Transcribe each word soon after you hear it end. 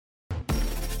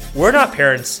We're not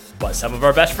parents, but some of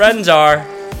our best friends are.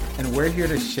 And we're here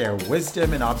to share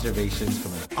wisdom and observations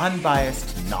from an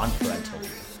unbiased, non-parental view.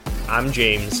 I'm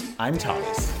James. I'm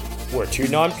Thomas. We're two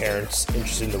non-parents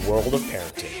interested in the world of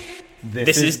parenting.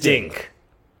 This is Dink.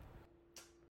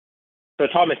 So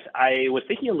Thomas, I was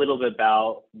thinking a little bit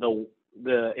about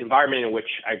the environment in which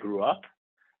I grew up.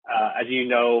 As you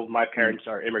know, my parents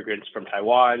are immigrants from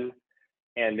Taiwan,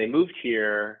 and they moved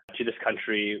here to this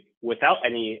country without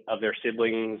any of their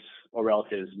siblings or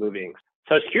relatives moving.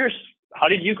 So I was curious, how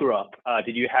did you grow up?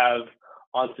 Did you have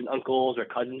aunts and uncles or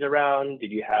cousins around?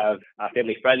 Did you have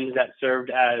family friends that served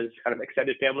as kind of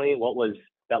extended family? What was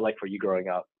that like for you growing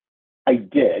up? I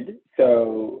did.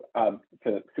 So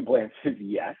the simple answer is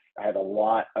yes. I had a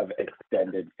lot of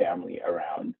extended family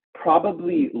around.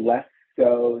 Probably less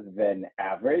so than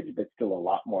average, but still a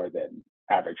lot more than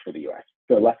average for the US.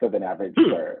 So less so than average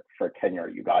for Kenya or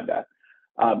Uganda.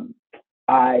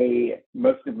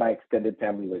 Most of my extended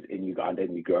family was in Uganda,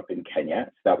 and we grew up in Kenya,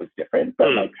 so that was different.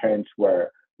 But my parents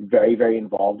were very, very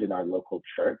involved in our local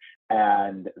church,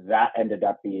 and that ended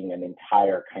up being an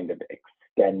entire kind of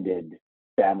extended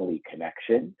family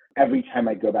connection. Every time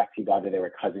I go back to Uganda, there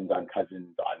were cousins on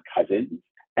cousins on cousins.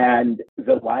 And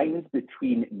the lines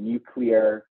between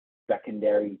nuclear,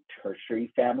 secondary,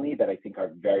 tertiary family that I think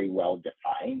are very well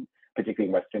defined, particularly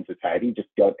in Western society, just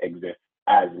don't exist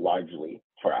as largely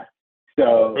for us.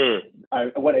 So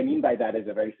what I mean by that is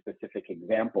a very specific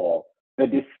example. The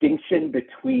distinction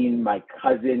between my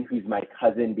cousin, who's my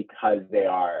cousin because they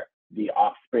are the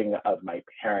offspring of my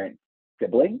parent's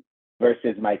sibling,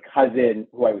 versus my cousin,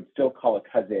 who I would still call a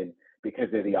cousin because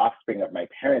they're the offspring of my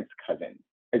parents' cousin,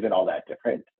 isn't all that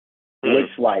different, which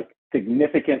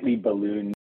significantly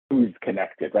balloons who's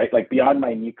connected, right? Like beyond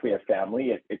my nuclear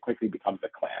family, it quickly becomes a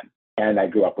clan. And I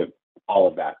grew up with all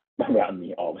of that around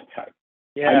me all the time.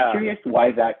 Yeah. I'm curious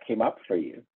why that came up for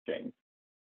you, James.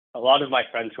 A lot of my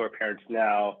friends who are parents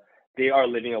now, they are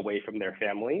living away from their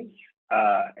families.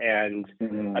 And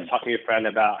I was talking to a friend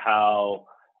about how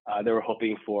they were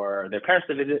hoping for their parents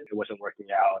to visit. It wasn't working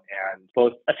out. And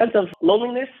both a sense of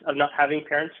loneliness of not having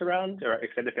parents around or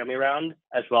extended family around,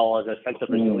 as well as a sense of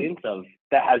resilience of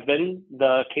that has been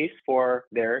the case for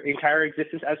their entire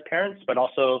existence as parents, but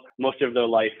also most of their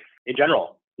life in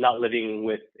general, not living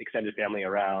with extended family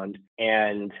around.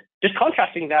 And just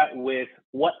contrasting that with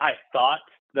what I thought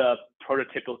the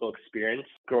prototypical experience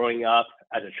growing up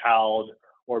as a child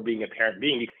or being a parent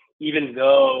being, even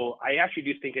though I actually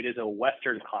do think it is a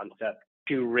Western concept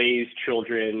to raise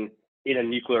children in a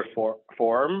nuclear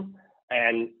form.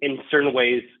 And in certain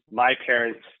ways, my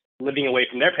parents living away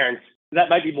from their parents, that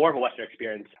might be more of a Western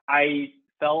experience. I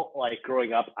felt like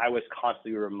growing up, I was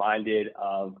constantly reminded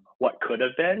of what could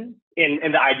have been.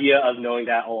 And the idea of knowing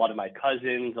that a lot of my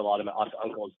cousins, a lot of my aunts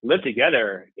and uncles live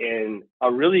together in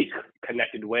a really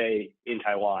connected way in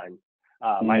Taiwan.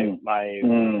 My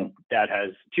dad has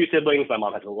 2 siblings. My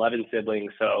mom has 11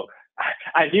 siblings. So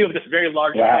I knew of this very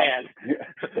large clan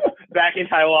back in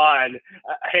Taiwan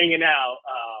hanging out.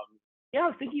 I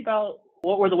was thinking about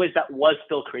what were the ways that was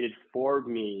still created for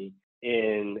me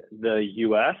in the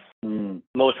US.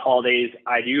 Most holidays,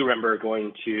 I do remember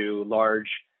going to large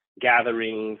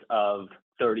gatherings of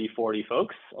 30, 40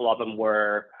 folks. A lot of them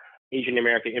were Asian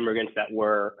American immigrants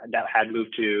that had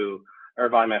moved to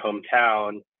Irvine, my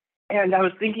hometown. And I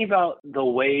was thinking about the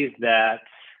ways that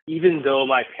even though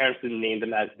my parents didn't name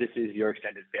them as this is your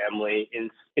extended family,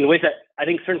 in ways that I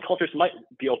think certain cultures might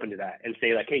be open to that and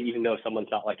say like, hey, even though someone's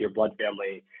not like your blood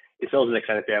family, it still is an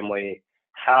extended family,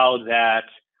 how that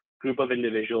group of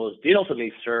individuals did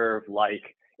ultimately serve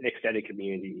like an extended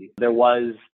community. There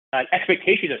was an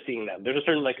expectation of seeing them. There's a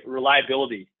certain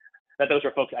reliability that those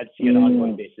are folks I'd see on an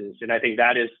ongoing basis. And I think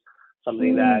that is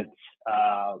something that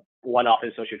one often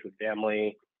associates with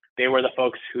family. They were the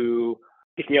folks who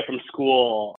picked me up from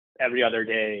school every other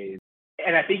day.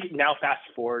 And I think now, fast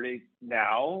forwarding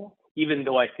now, even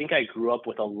though I think I grew up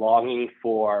with a longing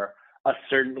for a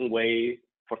certain way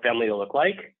for family to look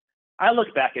like, I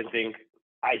look back and think,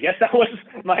 I guess that was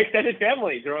my extended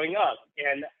family growing up.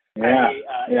 And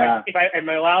if I am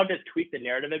allowed to tweak the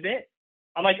narrative a bit,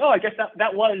 I'm like, oh, I guess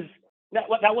that was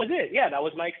it. Yeah, that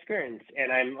was my experience.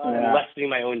 And I'm lessening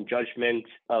my own judgment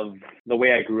of the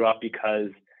way I grew up because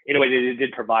in a way they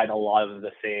did provide a lot of the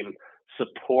same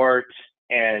support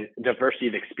and diversity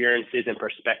of experiences and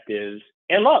perspectives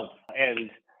and love. And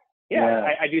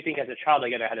I do think as a child,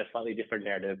 again, I had a slightly different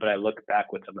narrative, but I look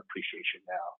back with some appreciation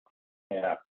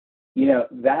now. Yeah.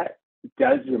 That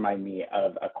does remind me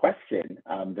of a question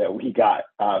that we got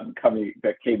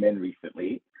that came in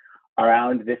recently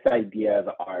around this idea of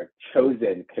our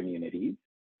chosen communities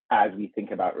as we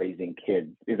think about raising kids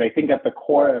is I think at the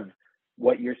core of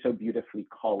what you're so beautifully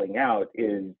calling out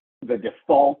is the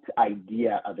default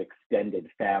idea of extended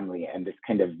family and this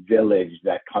kind of village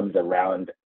that comes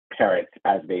around parents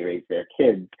as they raise their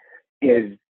kids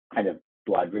is kind of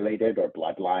blood related or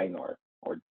bloodline or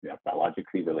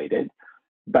biologically related.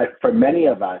 But for many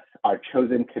of us, our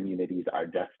chosen communities are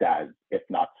just as, if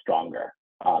not stronger,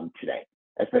 today,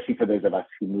 especially for those of us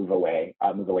who move away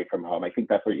from home. I think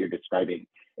that's what you're describing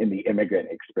in the immigrant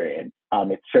experience.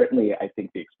 It's certainly, I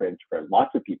think, the experience for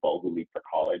lots of people who leave for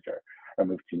college or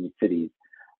move to new cities.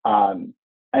 And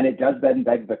it does then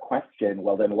beg the question,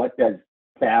 well, then what does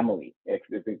family,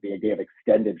 the idea of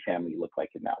extended family look like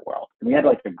in that world? And we had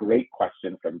like a great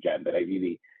question from Jen that I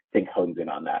really think hones in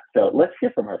on that. So let's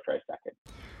hear from her for a second.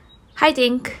 Hi,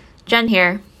 Dink. Jen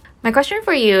here. My question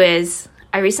for you is,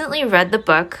 I recently read the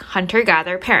book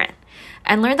Hunter-Gatherer Parent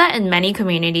and learned that in many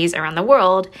communities around the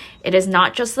world, it is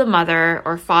not just the mother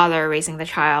or father raising the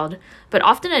child, but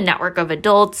often a network of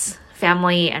adults,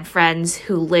 family, and friends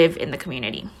who live in the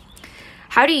community.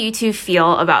 How do you two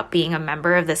feel about being a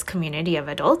member of this community of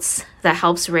adults that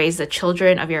helps raise the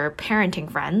children of your parenting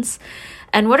friends?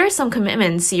 And what are some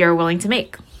commitments you're willing to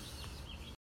make?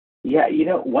 Yeah,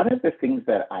 one of the things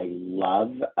that I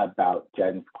love about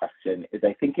Jen's question is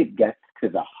I think it gets to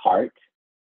the heart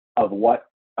of what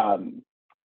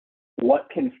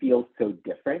can feel so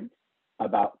different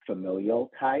about familial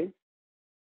ties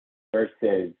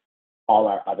versus all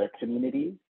our other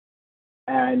communities.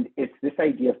 And it's this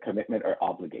idea of commitment or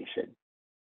obligation,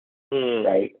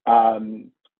 right?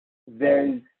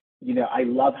 I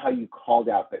love how you called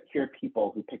out that here are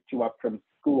people who picked you up from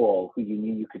school, who you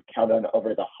knew you could count on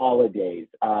over the holidays,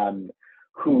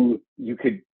 who you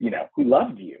could, who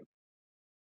loved you.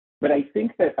 But I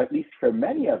think that at least for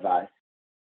many of us,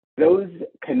 those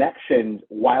connections,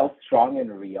 while strong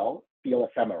and real, feel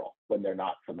ephemeral when they're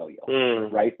not familial,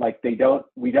 right? Like we don't,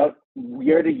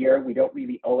 year to year, we don't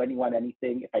really owe anyone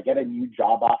anything. If I get a new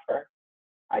job offer,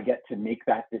 I get to make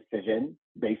that decision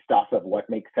based off of what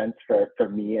makes sense for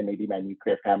me and maybe my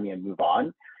nuclear family and move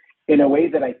on in a way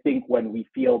that I think when we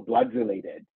feel blood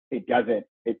related,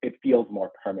 it feels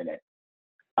more permanent.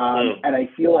 And I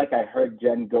feel like I heard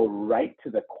Jen go right to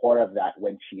the core of that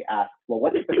when she asked, well,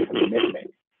 what is the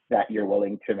commitment that you're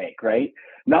willing to make, right?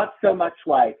 Not so much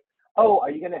like, oh,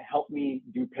 are you going to help me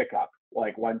do pickup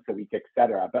like once a week, et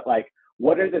cetera? But like,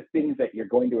 what are the things that you're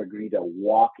going to agree to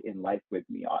walk in life with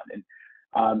me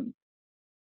on?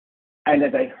 And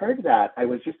as I heard that, I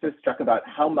was just so struck about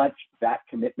how much that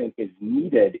commitment is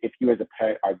needed if you as a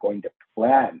parent are going to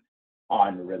plan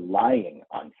on relying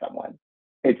on someone.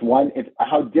 It's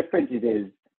how different it is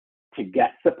to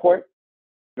get support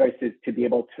versus to be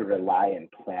able to rely and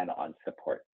plan on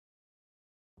support.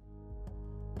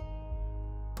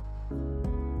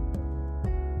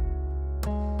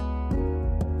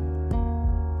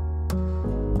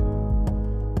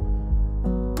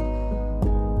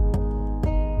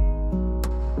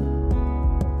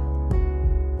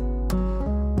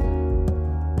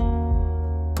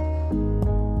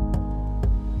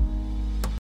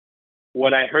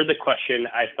 When I heard the question,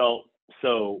 I felt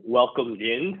so welcomed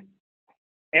in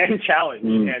and challenged.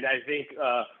 And I think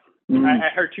I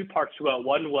heard two parts to it.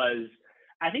 One was,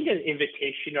 I think, an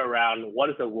invitation around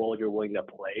what is the role you're willing to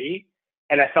play.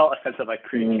 And I felt a sense of like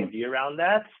creativity around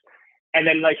that. And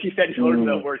then, like you said,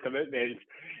 the word commitment.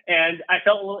 And I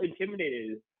felt a little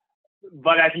intimidated.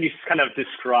 But as you kind of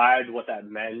described what that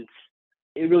meant,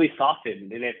 it really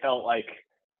softened. And it felt like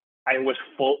I was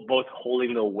both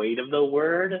holding the weight of the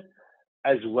word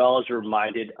as well as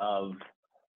reminded of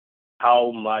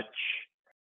how much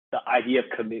the idea of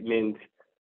commitment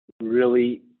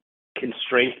really can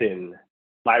strengthen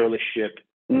my relationship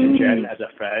to Jen as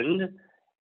a friend,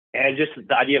 and just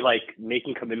the idea of like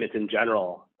making commitments in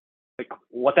general, like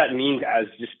what that means as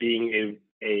just being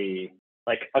a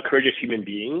courageous human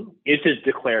being is to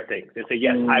declare things and say,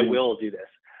 yes, I will do this.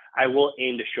 I will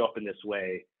aim to show up in this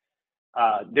way.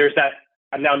 There's that.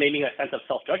 I'm now naming a sense of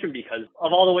self-judgment because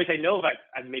of all the ways I know that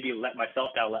I've maybe let myself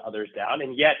down, let others down.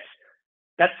 And yet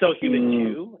that's so human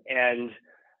too. And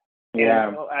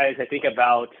as I think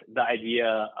about the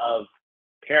idea of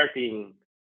parenting,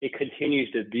 it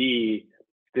continues to be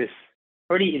this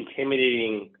pretty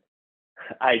intimidating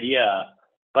idea.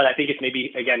 But I think it's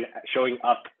maybe, again, showing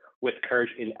up with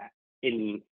courage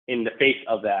in the face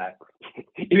of that.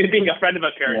 Even being a friend of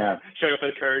a parent, showing up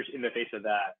with courage in the face of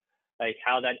that. Like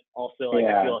how that also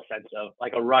I feel a sense of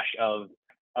like a rush of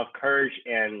courage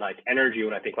and like energy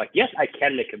when I think like, yes, I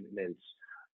can make commitments,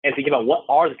 and think about what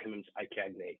are the commitments I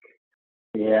can make.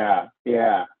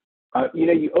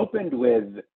 You opened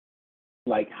with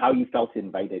like how you felt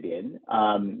invited in.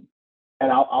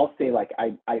 And I'll say, like,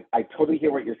 I totally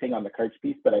hear what you're saying on the courage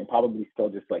piece, but I'm probably still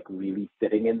just like really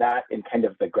sitting in that, in kind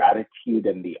of the gratitude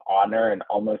and the honor and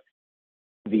almost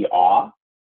the awe.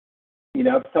 You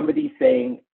know, if somebody's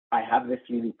saying, I have this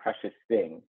really precious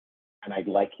thing and I'd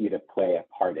like you to play a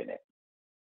part in it.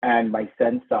 And my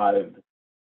sense of,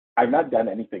 I've not done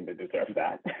anything to deserve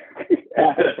that.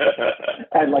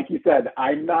 and like you said,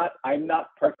 I'm not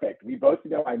perfect. We both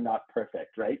know I'm not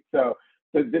perfect, right? So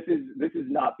this is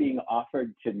not being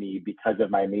offered to me because of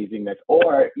my amazingness,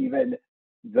 or even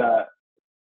and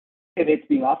it's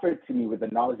being offered to me with the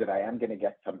knowledge that I am going to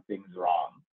get some things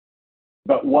wrong.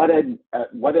 But what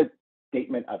a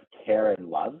statement of care and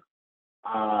love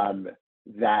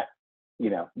that, you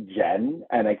know, Jen,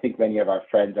 and I think many of our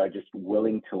friends are just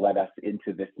willing to let us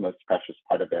into this most precious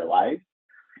part of their lives.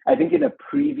 I think in a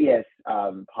previous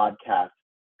podcast,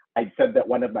 I said that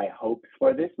one of my hopes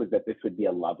for this was that this would be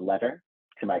a love letter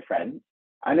to my friends.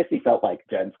 I honestly felt like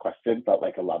Jen's question felt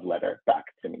like a love letter back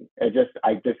to me. I just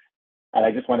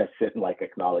want to sit and like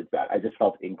acknowledge that. I just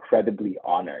felt incredibly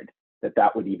honored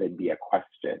that would even be a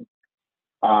question.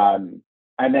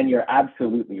 And then you're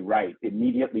absolutely right.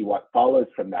 Immediately what follows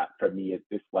from that for me is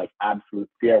this like absolute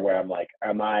fear where I'm like,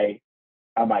 am I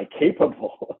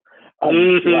capable of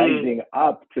rising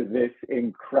up to this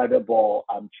incredible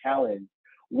challenge?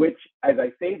 Which, as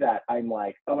I say that, I'm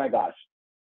like, oh my gosh,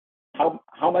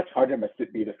 how much harder must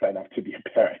it be to sign up to be a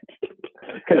parent?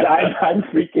 Because I'm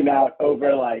freaking out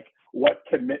over like, what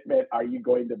commitment are you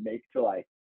going to make to like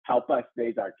help us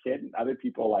raise our kid? And other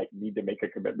people like need to make a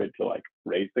commitment to like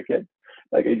raise the kid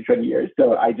like in 20 years.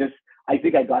 So I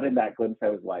think I got in that glimpse. I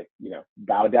was like, you know,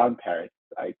 bow down parents.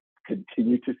 I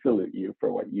continue to salute you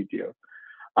for what you do.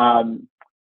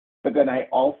 But then I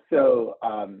also,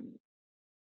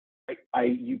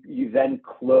 you then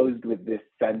closed with this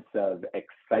sense of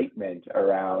excitement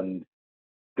around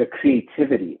the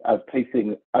creativity of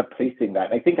placing that.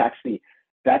 I think actually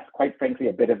that's quite frankly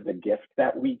a bit of the gift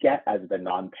that we get as the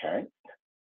non-parents.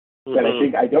 But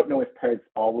I don't know if parents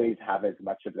always have as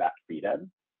much of that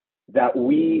freedom, that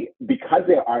because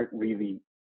there aren't really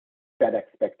set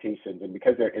expectations, and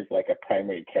because there is like a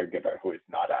primary caregiver who is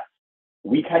not us,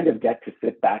 we kind of get to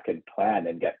sit back and plan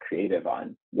and get creative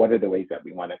on what are the ways that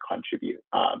we want to contribute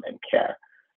and care.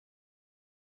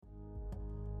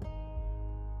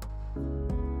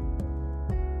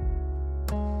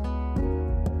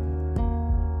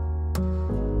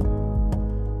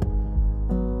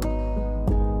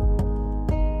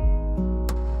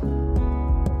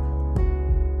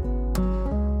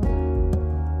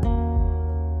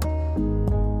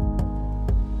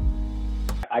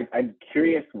 I'm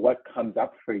curious what comes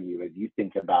up for you as you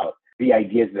think about the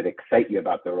ideas that excite you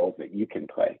about the roles that you can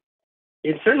play.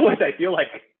 In certain ways, I feel like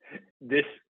this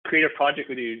creative project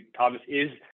with you, Thomas, is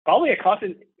probably a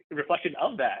constant reflection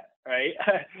of that, right?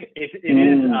 It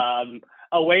is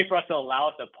a way for us to allow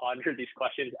us to ponder these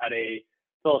questions at a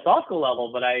philosophical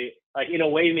level. But in a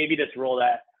way, maybe this role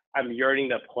that I'm yearning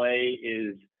to play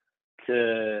is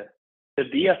to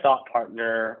be a thought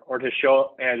partner, or to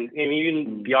show, and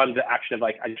even beyond the action of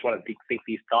like, I just want to think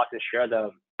these thoughts and share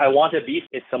them. I want to be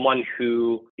someone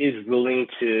who is willing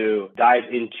to dive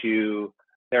into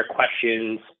their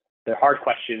questions, their hard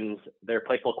questions, their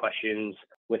playful questions,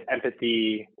 with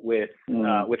empathy, with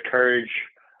courage,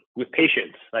 with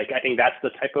patience. Like, I think that's the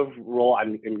type of role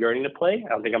I'm yearning to play. I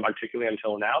don't think I'm articulating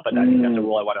until now, but I think that's a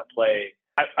role I want to play.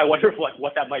 I wonder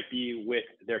what that might be with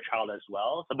their child as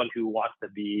well. Someone who wants to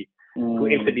be, who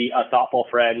aims to be a thoughtful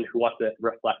friend, who wants to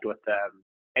reflect with them.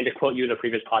 And to quote you in a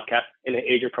previous podcast, in an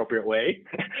age-appropriate way.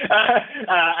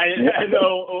 I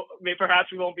know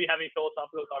perhaps we won't be having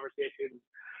philosophical conversations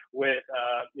with,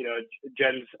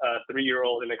 Jen's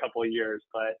 3-year-old in a couple of years,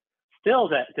 but still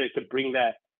that to bring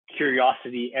that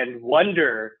curiosity and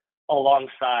wonder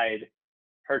alongside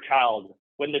her child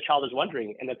when the child is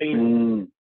wondering, and the things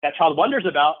that child wonders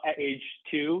about at age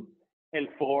 2 and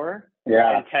 4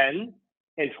 and 10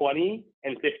 and 20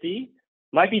 and 50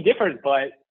 might be different, but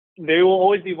they will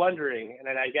always be wondering. And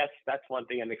then I guess that's one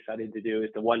thing I'm excited to do, is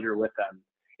to wonder with them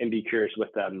and be curious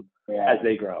with them as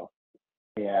they grow.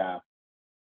 Yeah.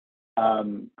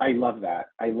 I love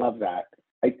that.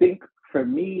 I think for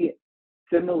me,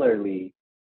 similarly,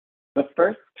 the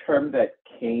first term that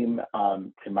came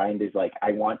to mind is like,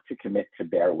 I want to commit to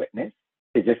bear witness,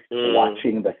 to just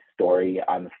watching the story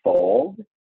unfold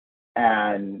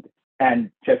and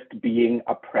just being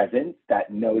a presence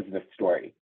that knows the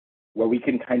story, where we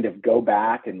can kind of go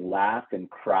back and laugh and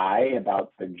cry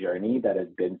about the journey that has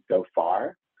been so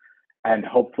far, and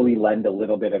hopefully lend a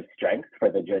little bit of strength for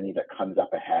the journey that comes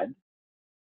up ahead.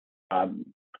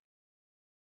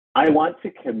 I want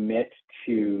to commit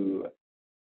to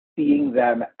seeing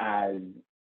them as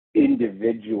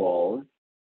individuals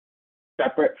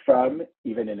separate from,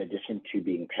 even in addition to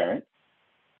being parents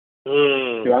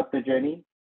throughout the journey.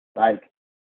 Like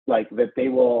that they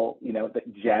will,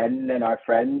 that Jen and our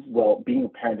friends will, being a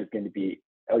parent is going to be,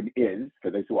 is,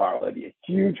 for those who are already, a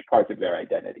huge part of their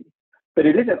identity. But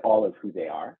it isn't all of who they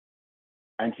are.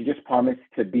 And she just promised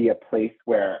to be a place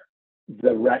where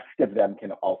the rest of them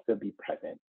can also be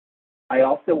present. I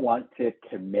also want to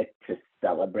commit to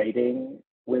celebrating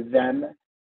with them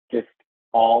just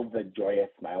all the joyous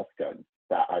milestones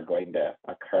that are going to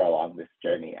occur along this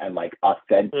journey, and like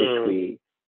authentically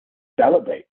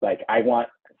celebrate. Like I want,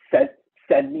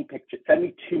 send me pictures, send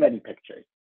me too many pictures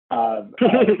of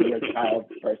your child's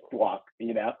first walk,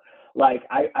 Like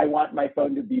I want my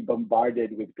phone to be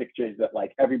bombarded with pictures that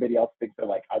like everybody else thinks are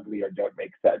like ugly or don't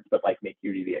make sense, but like make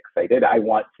you really excited. I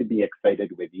want to be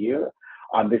excited with you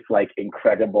on this like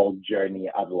incredible journey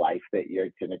of life that you're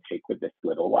gonna take with this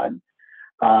little one.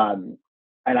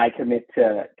 And I commit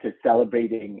to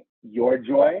celebrating your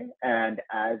joy, and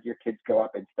as your kids grow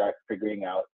up and start figuring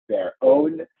out their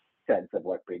own sense of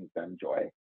what brings them joy,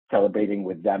 celebrating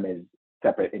with them as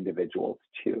separate individuals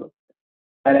too.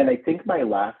 And then I think my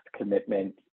last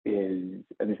commitment is,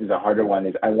 and this is a harder one,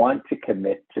 is I want to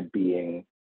commit to being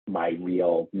my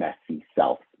real messy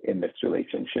self in this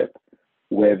relationship,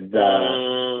 with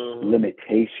the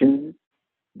limitations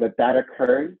that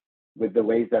occurs, with the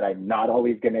ways that I'm not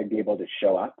always going to be able to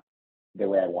show up the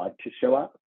way I want to show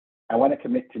up. I want to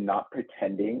commit to not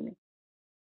pretending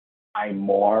I'm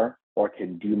more or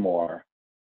can do more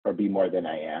or be more than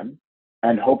I am.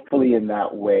 And hopefully in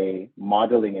that way,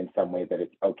 modeling in some way that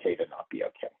it's okay to not be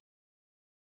okay.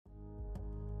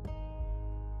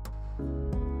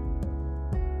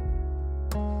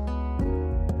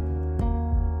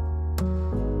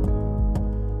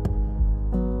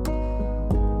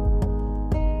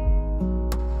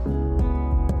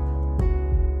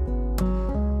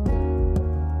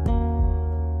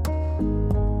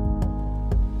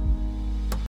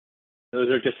 Those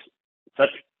are just such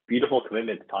beautiful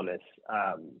commitments, Thomas.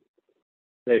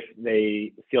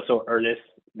 They feel so earnest,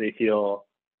 they feel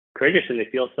courageous, and they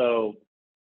feel so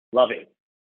loving.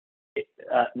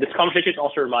 This conversation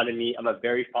also reminded me of a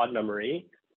very fond memory,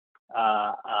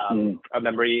 a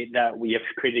memory that we have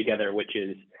created together, which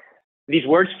is, these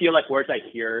words feel like words I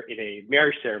hear in a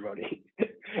marriage ceremony.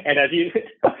 And as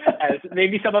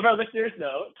maybe some of our listeners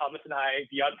know, Thomas and I,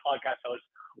 beyond podcast hosts,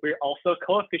 we're also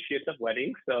co-officiants of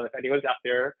weddings. So if anyone's out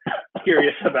there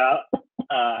curious about,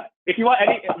 if you want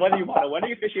whether you want a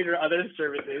wedding officiant or other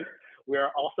services, we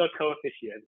are also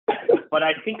co-officiants. But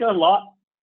I think a lot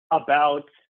about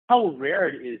how rare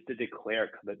it is to declare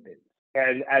commitments.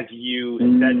 And as you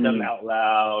said them out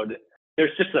loud,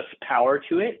 there's just this power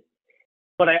to it.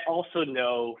 But I also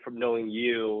know from knowing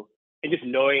you and just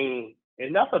knowing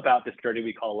enough about this journey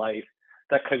we call life,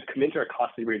 that commitments are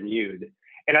constantly renewed.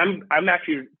 And I'm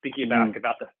actually thinking back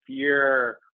about the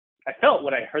fear I felt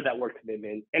when I heard that word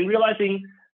commitment, and realizing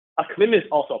a commitment is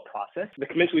also a process. The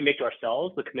commitments we make to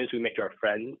ourselves, the commitments we make to our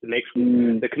friends,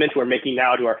 the commitments we're making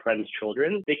now to our friends'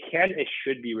 children, they can and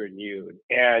should be renewed.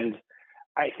 And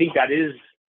I think that is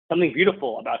something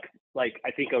beautiful about, like,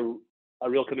 I think a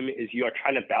real commitment is you are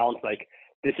trying to balance, like,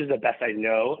 this is the best I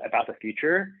know about the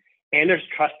future, and there's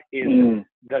trust in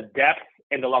the depth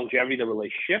and the longevity of the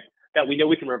relationship that we know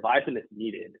we can revise them if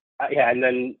needed. And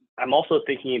then I'm also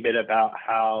thinking a bit about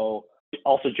how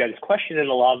also Jen's question and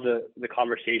a lot of the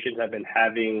conversations I've been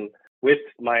having with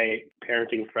my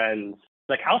parenting friends,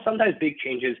 like how sometimes big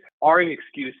changes are an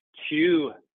excuse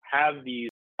to have these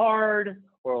hard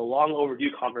or long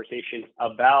overdue conversations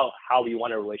about how we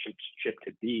want a relationship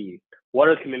to be. What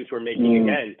are the commitments we're making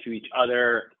again to each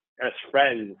other as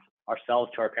friends,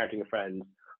 ourselves to our parenting friends?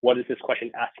 What is this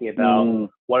question asking about?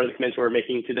 What are the commitments we're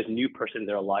making to this new person in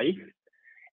their life?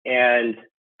 And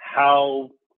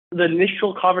how the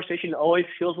initial conversation always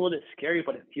feels a little bit scary,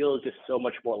 but it feels just so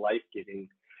much more life-giving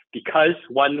because,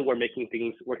 one,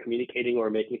 we're communicating, we're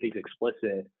making things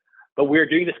explicit, but we're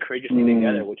doing this courageous thing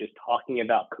together, which is talking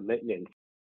about commitment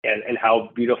and how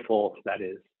beautiful that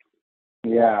is.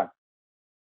 Yeah.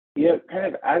 Kind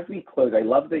of as we close, I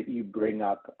love that you bring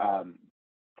up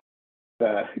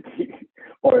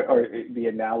the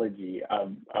analogy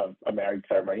of a marriage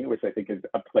ceremony, which I think is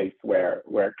a place where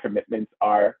commitments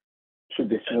are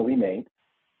traditionally made.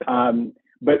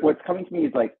 But what's coming to me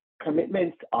is like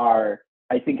commitments are,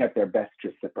 I think, at their best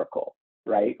reciprocal,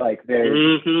 right? Like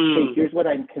there's, hey, here's what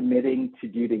I'm committing to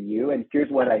do to you, and here's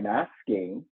what I'm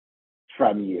asking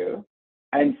from you.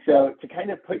 And so to kind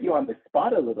of put you on the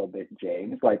spot a little bit,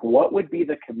 James, like what would be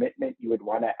the commitment you would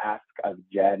want to ask of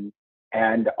Jen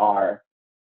and our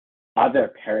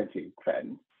other parenting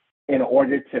friends in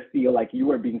order to feel like you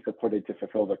were being supported to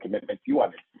fulfill the commitments you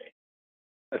wanted to make?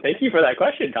 Thank you for that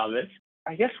question, Thomas.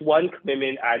 I guess one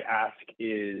commitment I'd ask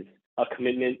is a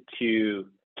commitment to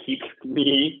keep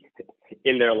me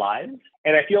in their lives.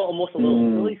 And I feel almost a little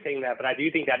silly saying that, but I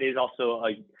do think that is also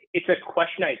it's a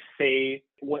question I say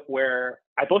where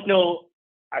I both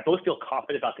feel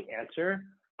confident about the answer,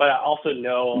 but I also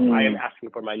know I am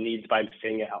asking for my needs by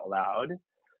saying it out loud.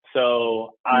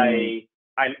 So I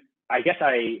guess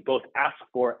I both ask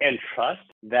for and trust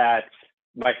that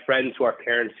my friends who are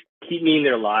parents keep me in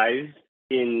their lives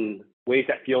in ways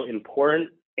that feel important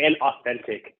and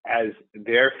authentic as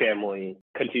their family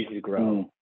continues to grow.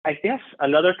 I guess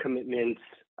another commitment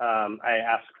I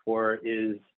ask for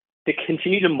is to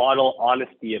continue to model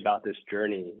honesty about this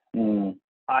journey.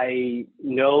 I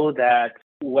know that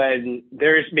when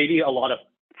there's maybe a lot of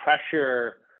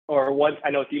pressure, or once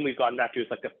I know a theme we've gotten back to is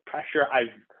like the pressure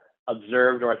I've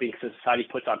observed or I think society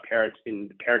puts on parents in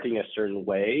parenting a certain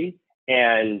way.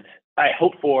 And I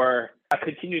hope for a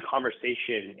continued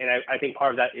conversation. And I think part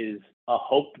of that is a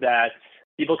hope that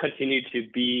people continue to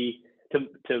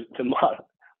model,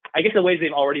 I guess the ways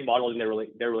they've already modeled in their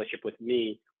relationship with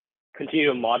me, continue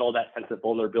to model that sense of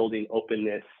vulnerability and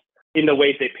openness in the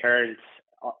ways they parent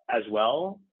as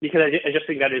well. Because I just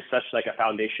think that is such like a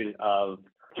foundation of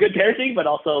good parenting, but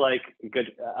also like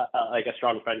good, like a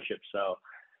strong friendship. So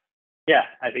yeah,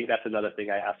 I think that's another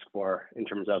thing I ask for in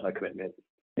terms of a commitment.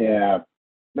 Yeah,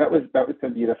 that was so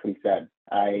beautifully said.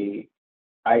 I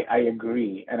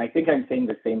agree. And I think I'm saying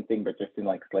the same thing, but just in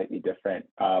like slightly different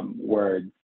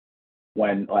words.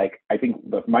 When like, I think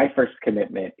my first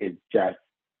commitment is just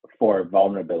for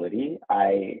vulnerability.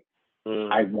 I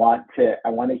want to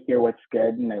hear what's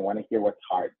good and I want to hear what's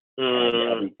hard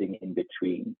and everything in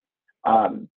between.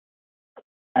 And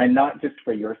not just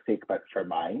for your sake, but for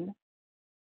mine.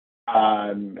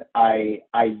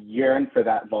 I yearn for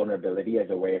that vulnerability as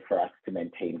a way for us to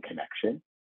maintain connection.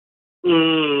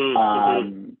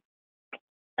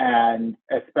 And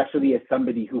especially as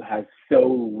somebody who has so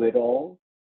little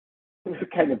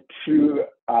kind of true,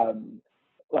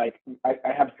 like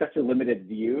I have such a limited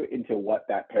view into what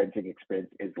that parenting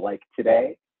experience is like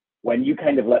today. When you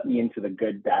kind of let me into the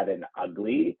good, bad, and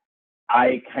ugly,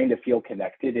 I kind of feel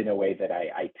connected in a way that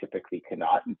I typically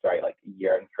cannot. And so I like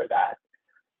yearn for that.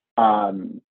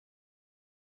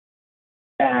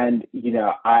 And you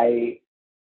know, and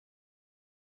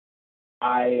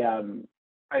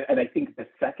I think the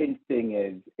second thing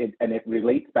is, and it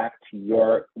relates back to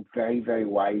your very, very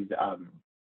wise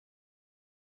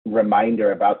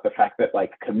reminder about the fact that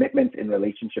like commitments in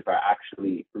relationship are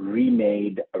actually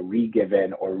remade,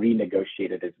 re-given, or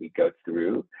renegotiated as we go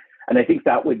through. And I think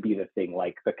that would be the thing,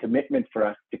 like the commitment for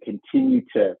us to continue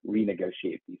to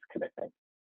renegotiate these commitments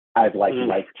as like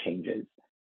life changes,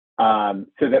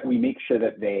 so that we make sure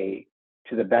that they,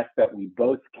 to the best that we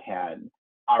both can,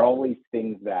 are always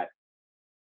things that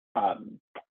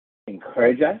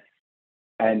encourage us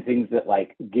and things that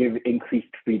like give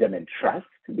increased freedom and trust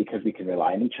because we can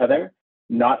rely on each other,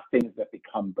 not things that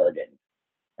become burdens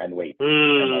and weights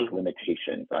and like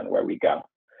limitations on where we go.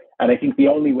 And I think the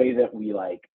only way that we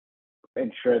like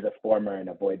ensure the former and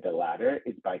avoid the latter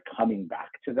is by coming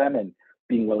back to them and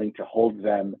being willing to hold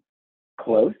them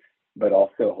close, but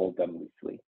also hold them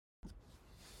loosely.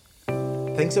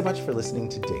 Thanks so much for listening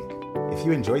to Dink. If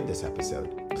you enjoyed this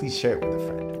episode, please share it with a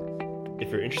friend. If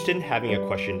you're interested in having a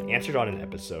question answered on an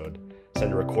episode,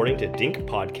 send a recording to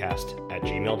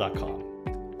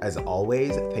dinkpodcast@gmail.com. As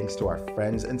always, thanks to our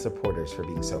friends and supporters for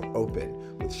being so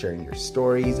open with sharing your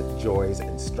stories, joys,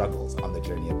 and struggles on the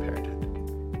journey of parenthood.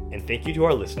 And thank you to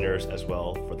our listeners as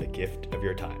well for the gift of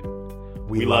your time.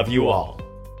 We love you all.